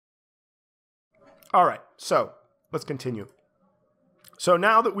All right, so let's continue. So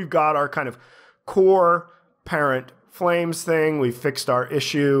now that we've got our kind of core parent flames thing, we've fixed our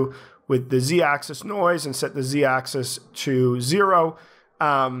issue with the z-axis noise and set the z-axis to 0.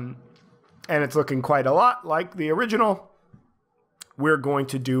 And it's looking quite a lot like the original. We're going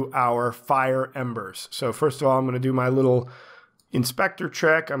to do our fire embers. So first of all, I'm going to do my little inspector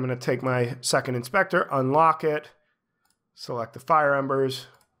trick. I'm going to take my second inspector, unlock it, select the fire embers,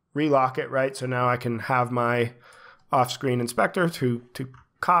 relock it, right? So now I can have my off-screen inspector to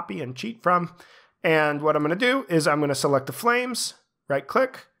copy and cheat from. And what I'm going to do is I'm going to select the flames,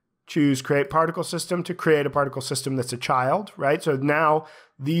 right-click, choose Create Particle System to create a particle system that's a child, right? So now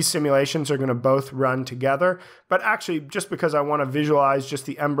these simulations are going to both run together. But actually, just because I want to visualize just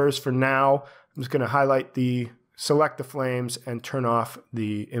the embers for now, I'm just going to highlight select the flames and turn off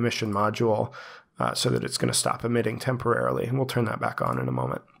the emission module so that it's going to stop emitting temporarily. And we'll turn that back on in a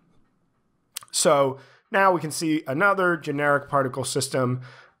moment. So now we can see another generic particle system.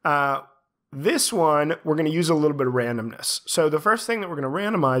 This one, we're going to use a little bit of randomness. So the first thing that we're going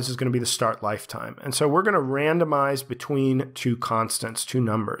to randomize is going to be the start lifetime. And so we're going to randomize between two constants, two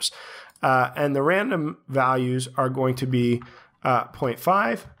numbers. And the random values are going to be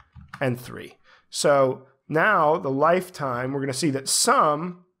 0.5 and 3. So now the lifetime, we're going to see that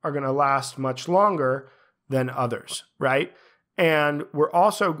some are going to last much longer than others, right? And we're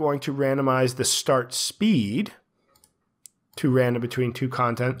also going to randomize the start speed to random between two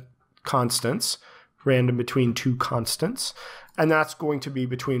constants, random between two constants, and that's going to be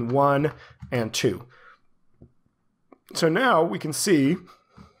between 1 and 2. So now we can see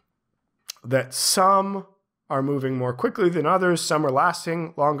that some are moving more quickly than others, some are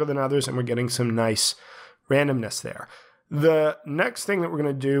lasting longer than others, and we're getting some nice randomness there. The next thing that we're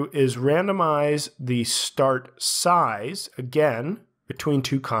going to do is randomize the start size, again, between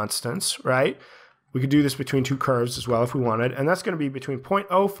two constants, right? We could do this between two curves as well if we wanted, and that's going to be between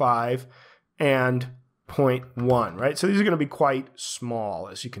 0.05 and 0.1, right? So these are going to be quite small,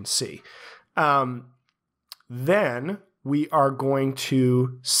 as you can see. Then we are going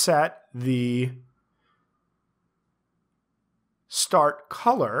to set the start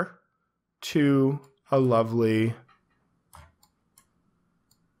color to a lovely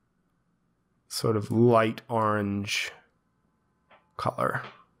sort of light orange color.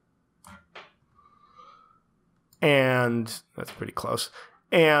 And that's pretty close.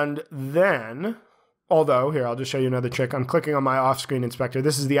 And then, although, here, I'll just show you another trick. I'm clicking on my off-screen inspector.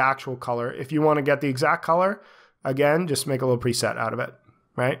 This is the actual color. If you want to get the exact color, again, just make a little preset out of it,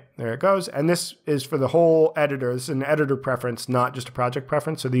 right? There it goes. And this is for the whole editor. This is an editor preference, not just a project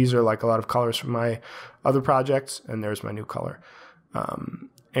preference. So these are like a lot of colors from my other projects, and there's my new color.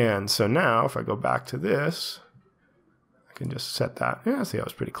 And so now, if I go back to this, I can just set that. Yeah, see, I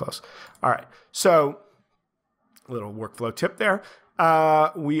was pretty close. All right, so little workflow tip there.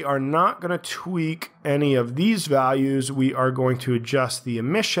 We are not going to tweak any of these values. We are going to adjust the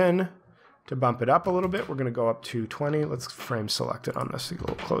emission to bump it up a little bit. We're going to go up to 20. Let's frame select it on this to get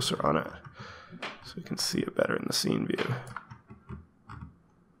a little closer on it so we can see it better in the scene view.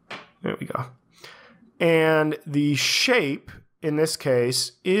 There we go. And the shape, in this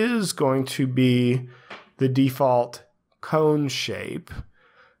case, is going to be the default cone shape.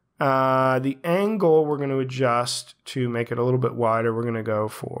 The angle we're going to adjust to make it a little bit wider. We're going to go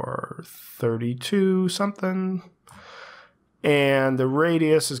for 32 something. And the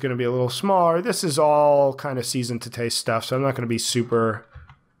radius is going to be a little smaller. This is all kind of seasoned to taste stuff, so I'm not going to be super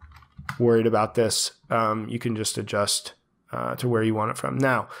worried about this. You can just adjust to where you want it from.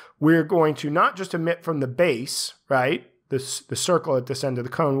 Now, we're going to not just emit from the base, right? The circle at this end of the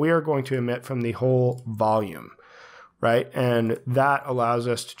cone. We are going to emit from the whole volume, right? And that allows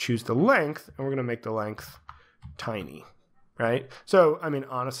us to choose the length, and we're going to make the length tiny, right? So, I mean,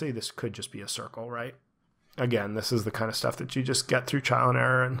 honestly, this could just be a circle, right? Again, this is the kind of stuff that you just get through trial and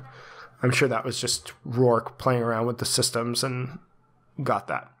error, and I'm sure that was just Rourke playing around with the systems and got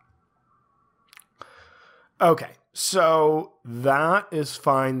that. Okay, so that is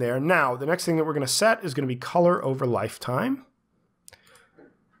fine there. Now, the next thing that we're going to set is going to be color over lifetime.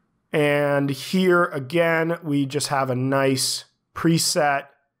 And here, again, we just have a nice preset,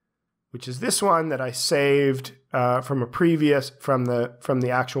 which is this one that I saved from a previous, from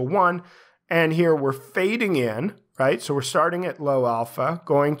the actual one. And here we're fading in, right? So we're starting at low alpha,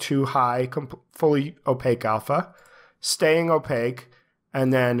 going to high, fully opaque alpha, staying opaque,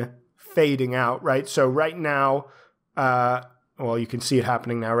 and then fading out, right? So right now, well, you can see it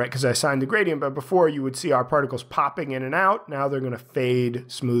happening now, right? Because I assigned the gradient, but before you would see our particles popping in and out. Now they're going to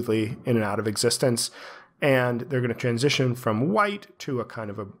fade smoothly in and out of existence. and they're going to transition from white to a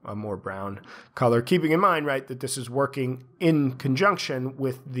kind of a more brown color, keeping in mind, right, that this is working in conjunction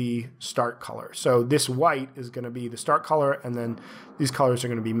with the start color. So this white is going to be the start color, and then these colors are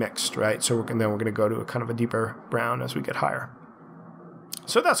going to be mixed, right? So then we're going to go to a kind of a deeper brown as we get higher.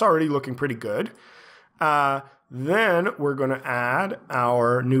 So that's already looking pretty good. Then we're going to add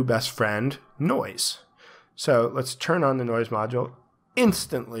our new best friend, noise. So let's turn on the noise module.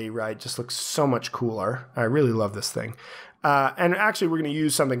 Instantly, right, just looks so much cooler. I really love this thing. And actually, we're going to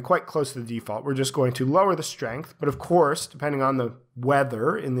use something quite close to the default. We're just going to lower the strength. But of course, depending on the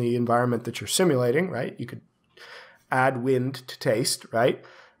weather in the environment that you're simulating, right, you could add wind to taste, right?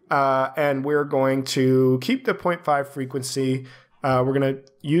 And we're going to keep the 0.5 frequency. We're going to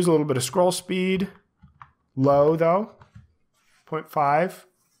use a little bit of scroll speed. Low, though. 0.5.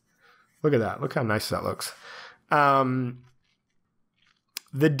 Look at that. Look how nice that looks.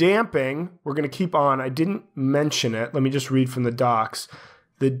 The damping, we're going to keep on. I didn't mention it. Let me just read from the docs.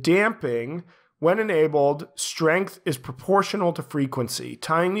 The damping, when enabled, strength is proportional to frequency.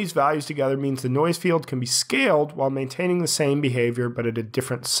 Tying these values together means the noise field can be scaled while maintaining the same behavior, but at a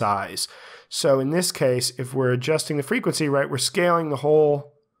different size. So in this case, if we're adjusting the frequency, right, we're scaling the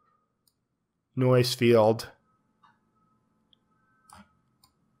whole noise field.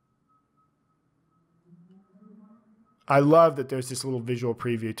 I love that there's this little visual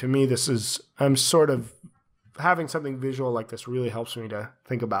preview. To me, this is, I'm sort of, having something visual like this really helps me to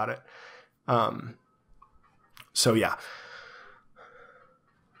think about it. So yeah,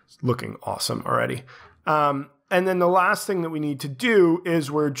 it's looking awesome already. And then the last thing that we need to do is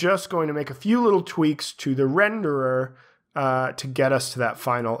we're just going to make a few little tweaks to the renderer to get us to that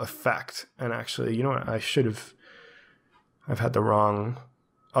final effect. And actually, you know what, I've had the wrong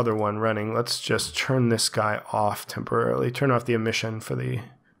other one running. Let's just turn this guy off temporarily. Turn off the emission for the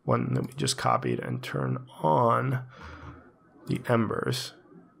one that we just copied and turn on the embers.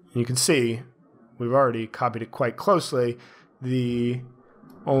 And you can see we've already copied it quite closely. The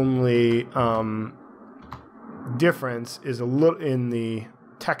only difference is a little in the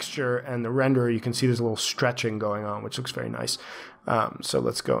texture and the renderer. You can see there's a little stretching going on, which looks very nice. So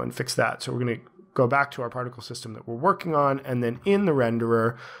let's go and fix that. So we're going to go back to our particle system that we're working on, and then in the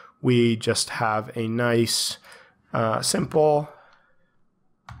renderer, we just have a nice, simple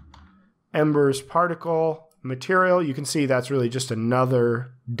embers particle material. You can see that's really just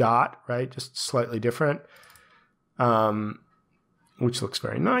another dot, right? Just slightly different, which looks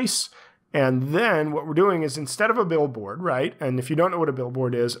very nice. And then what we're doing is, instead of a billboard, right? And if you don't know what a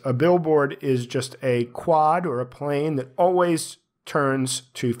billboard is just a quad or a plane that always turns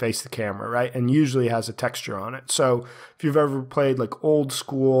to face the camera, right? And usually has a texture on it. So if you've ever played like old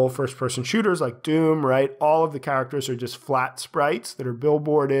school first-person shooters like Doom, right? All of the characters are just flat sprites that are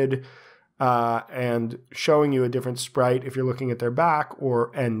billboarded and showing you a different sprite if you're looking at their back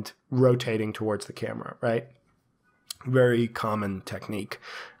and rotating towards the camera, right? Very common technique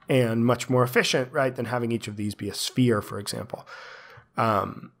and much more efficient, right, than having each of these be a sphere, for example.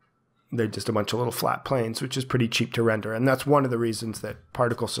 They're just a bunch of little flat planes, which is pretty cheap to render. And that's one of the reasons that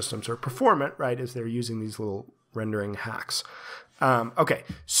particle systems are performant, right, is they're using these little rendering hacks. Okay,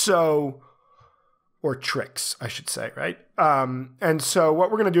 so, or tricks, I should say, right? And so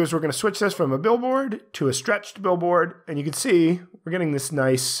what we're going to do is we're going to switch this from a billboard to a stretched billboard. And you can see we're getting this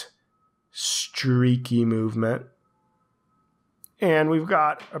nice streaky movement. And we've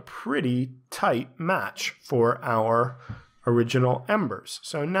got a pretty tight match for our original embers.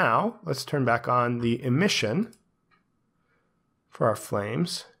 So now let's turn back on the emission for our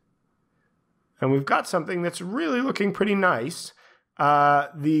flames. And we've got something that's really looking pretty nice.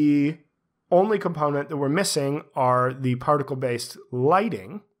 The only component that we're missing are the particle-based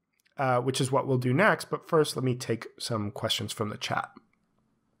lighting, which is what we'll do next. But first, let me take some questions from the chat.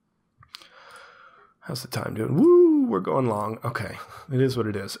 How's the time doing? Woo, we're going long. Okay, it is what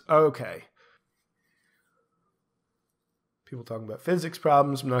it is. Okay. People talking about physics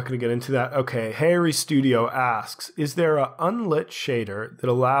problems. I'm not going to get into that. Okay, Harry Studio asks, is there an unlit shader that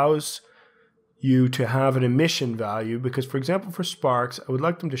allows you to have an emission value? Because, for example, for sparks, I would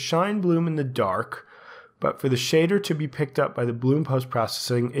like them to shine bloom in the dark, but for the shader to be picked up by the bloom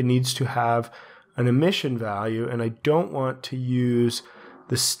post-processing, it needs to have an emission value, and I don't want to use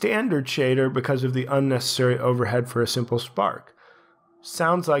the standard shader because of the unnecessary overhead for a simple spark.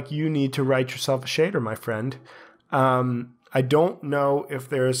 Sounds like you need to write yourself a shader, my friend. I don't know if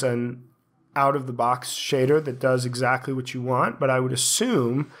there's an out-of-the-box shader that does exactly what you want, but I would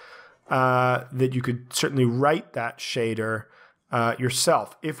assume that you could certainly write that shader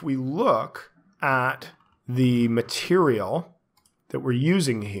yourself. If we look at the material that we're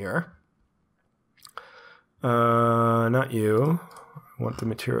using here, Not you. I want the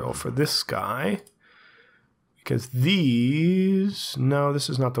material for this guy. Because these... No, this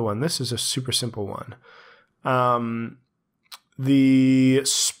is not the one. This is a super simple one. The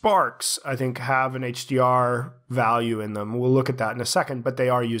sparks, I think, have an HDR value in them. We'll look at that in a second, but they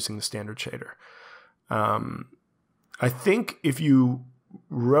are using the standard shader. I think if you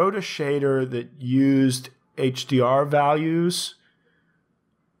wrote a shader that used HDR values,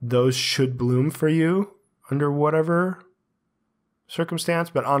 those should bloom for you under whatever circumstance.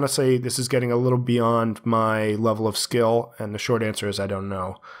 But honestly, this is getting a little beyond my level of skill, and the short answer is I don't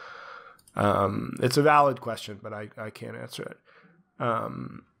know. It's a valid question, but I can't answer it. All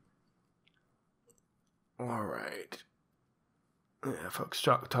right. Yeah, folks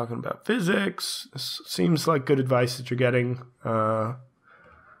talking about physics. This seems like good advice that you're getting. I'm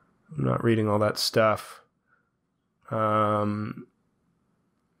not reading all that stuff.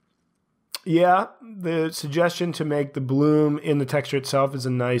 Yeah, the suggestion to make the bloom in the texture itself is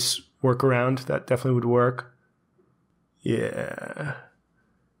a nice workaround. That definitely would work. Yeah.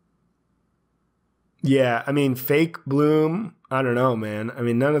 Yeah, I mean, fake bloom, I don't know, man. I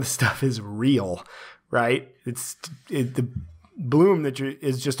mean, none of the stuff is real, right? The bloom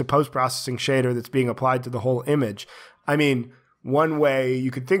is just a post-processing shader that's being applied to the whole image. I mean, one way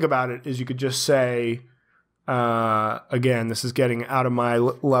you could think about it is you could just say, again, this is getting out of my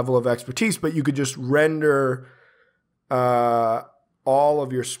level of expertise, but you could just render all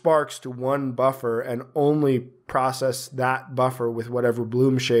of your sparks to one buffer and only process that buffer with whatever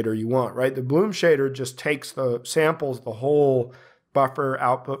bloom shader you want, right? The bloom shader just takes samples the whole buffer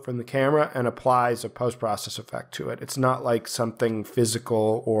output from the camera and applies a post-process effect to it. It's not like something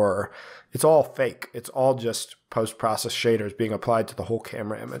physical, or it's all fake. It's all just post-process shaders being applied to the whole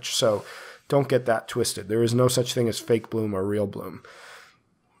camera image. So don't get that twisted. There is no such thing as fake bloom or real bloom.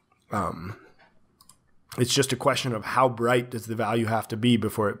 It's just a question of how bright does the value have to be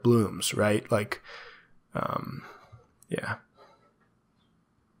before it blooms, right? Like, yeah.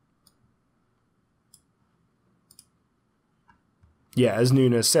 Yeah, as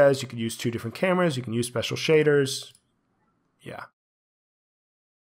Nunez says, you could use 2 different cameras. You can use special shaders. Yeah.